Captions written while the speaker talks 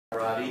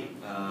Karate.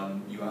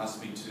 You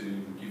asked me to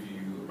give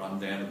you a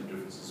rundown of the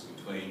differences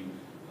between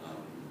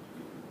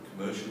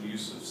commercial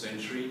use of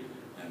Sentry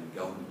and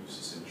government use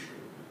of Sentry.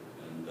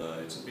 And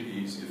it's a bit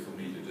easier for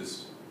me to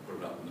just put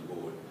it up on the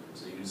board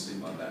so you can see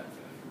my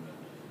background from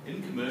it.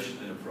 In commercial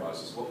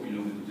enterprises, what we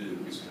normally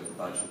do is we have a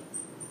budget.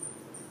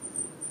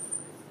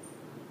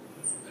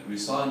 And we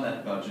assign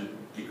that budget.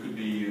 It could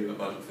be a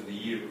budget for the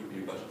year, it could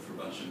be a budget for a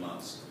bunch of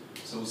months.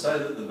 So we'll say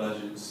that the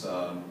budget's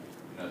 $10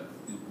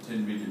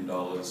 million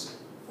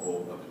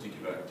for a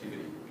particular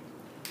activity.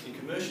 In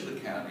commercial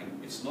accounting,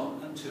 it's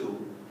not until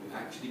you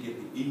actually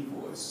get the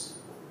invoice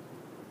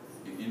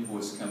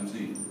comes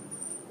in,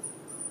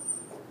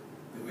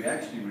 that we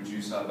actually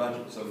reduce our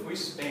budget. So if we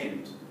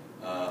spend,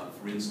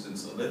 for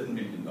instance, $11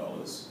 million,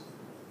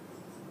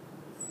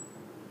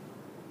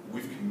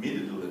 we've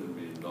committed $11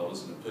 million in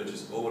a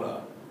purchase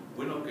order,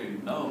 we're not going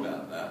to know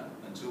about that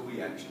until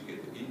we actually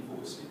get the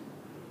invoice in.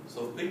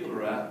 So if people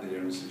are out there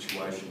in a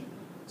situation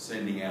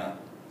sending out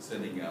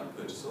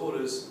purchase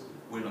orders,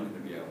 we're not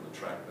going to be able to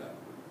track that.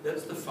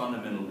 That's the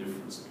fundamental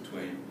difference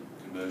between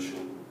commercial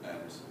and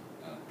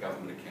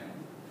government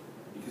accounting.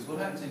 Because what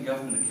happens in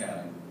government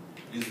accounting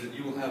is that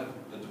you will have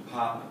a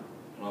department,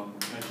 and I'm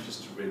going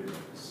just to red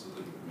mark this, it's a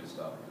little bit messed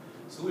up.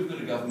 So we've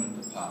got a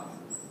government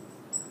department.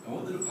 And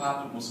what the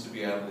department wants to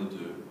be able to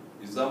do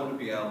is they want to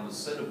be able to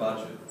set a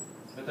budget,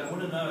 but they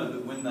want to know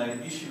that when they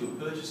issue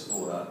a purchase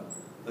order,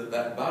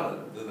 that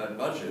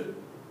budget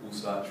will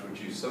start to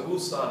reduce. So we'll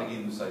start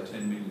again with, say,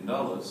 $10 million,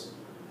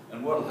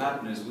 and what will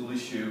happen is we'll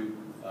issue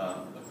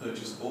a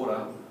purchase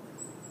order.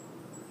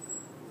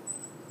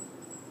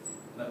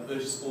 That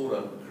purchase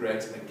order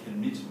creates a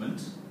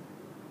commitment,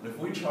 and if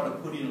we try to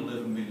put in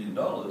 $11 million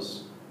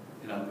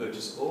in our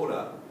purchase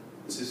order,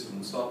 the system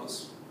will stop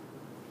us.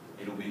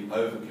 It'll be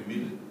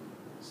over-committed.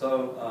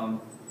 So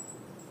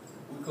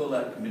we call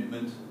that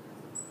commitment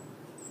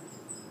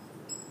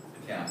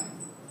accounting.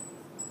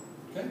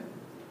 Okay?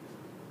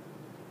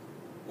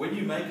 When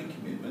you make a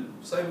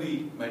commitment, say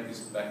we make this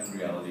back in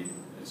reality,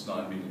 it's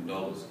 $9 million.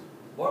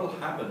 What will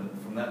happen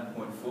from that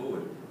point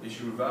forward is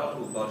your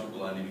available budget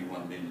will only be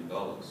 $1 million.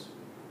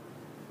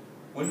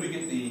 When we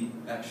get the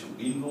actual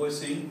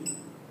invoice in,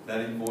 that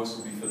invoice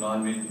will be for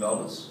 $9 million,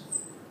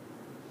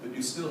 but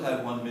you still have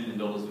 $1 million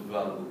of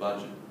available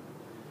budget.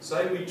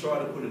 Say we try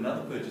to put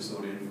another purchase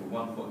order in for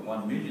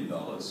 $1.1 million,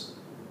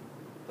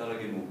 that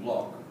again will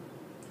block.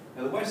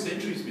 Now the way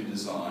Sentry's been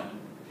designed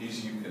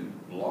is you can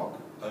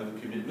block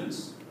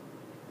overcommitments,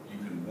 you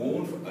can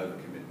warn for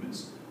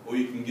overcommitments, or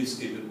you can just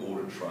give it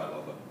audit trail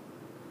over.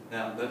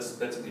 Now that's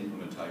an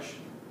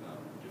implementation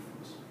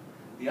difference.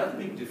 The other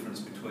big difference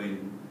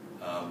between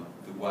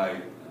the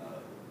way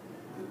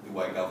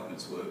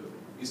governments work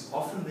is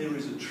often there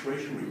is a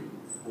treasury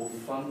or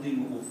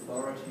funding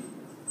authority.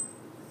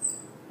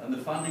 And the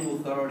funding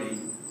authority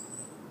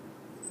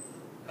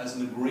has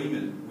an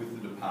agreement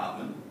with the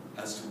department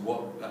as to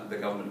what the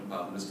government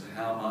department as to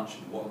how much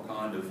and what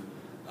kind of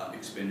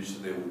expenditure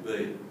there will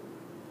be.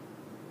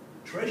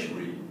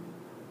 Treasury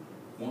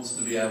wants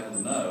to be able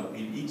to know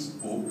in its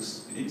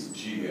books, in its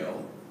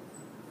GL,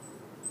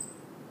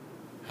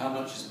 how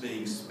much is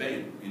being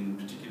spent in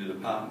particular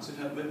departments.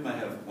 It may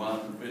have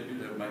one,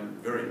 it may have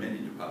very many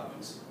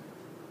departments.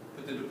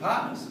 But the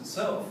departments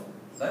itself,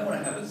 they want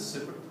to have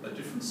a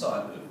different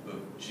side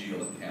of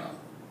GL account,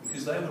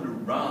 because they want to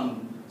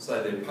run,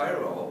 say, their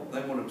payroll,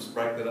 they want to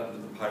break that up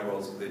into the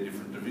payrolls of their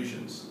different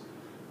divisions.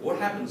 What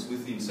happens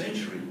within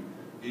Sentry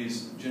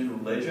is general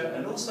ledger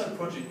and also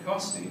project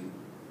costing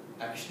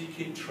actually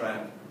keep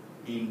track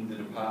in the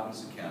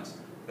department's accounts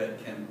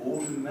that can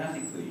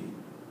automatically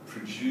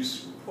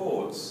produce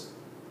reports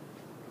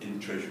in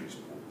the Treasury's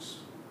books.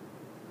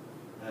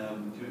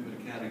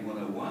 Commitment Accounting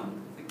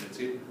 101, I think that's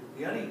it.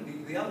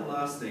 The other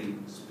last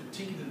thing,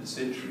 particular to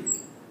Sentry,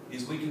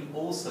 is we can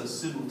also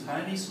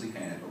simultaneously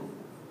handle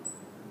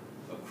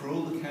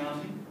accrual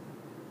accounting,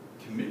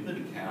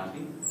 commitment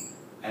accounting,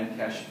 and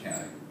cash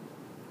accounting.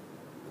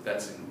 But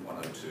that's in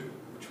 102,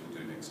 which we'll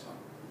do next time.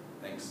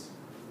 Thanks.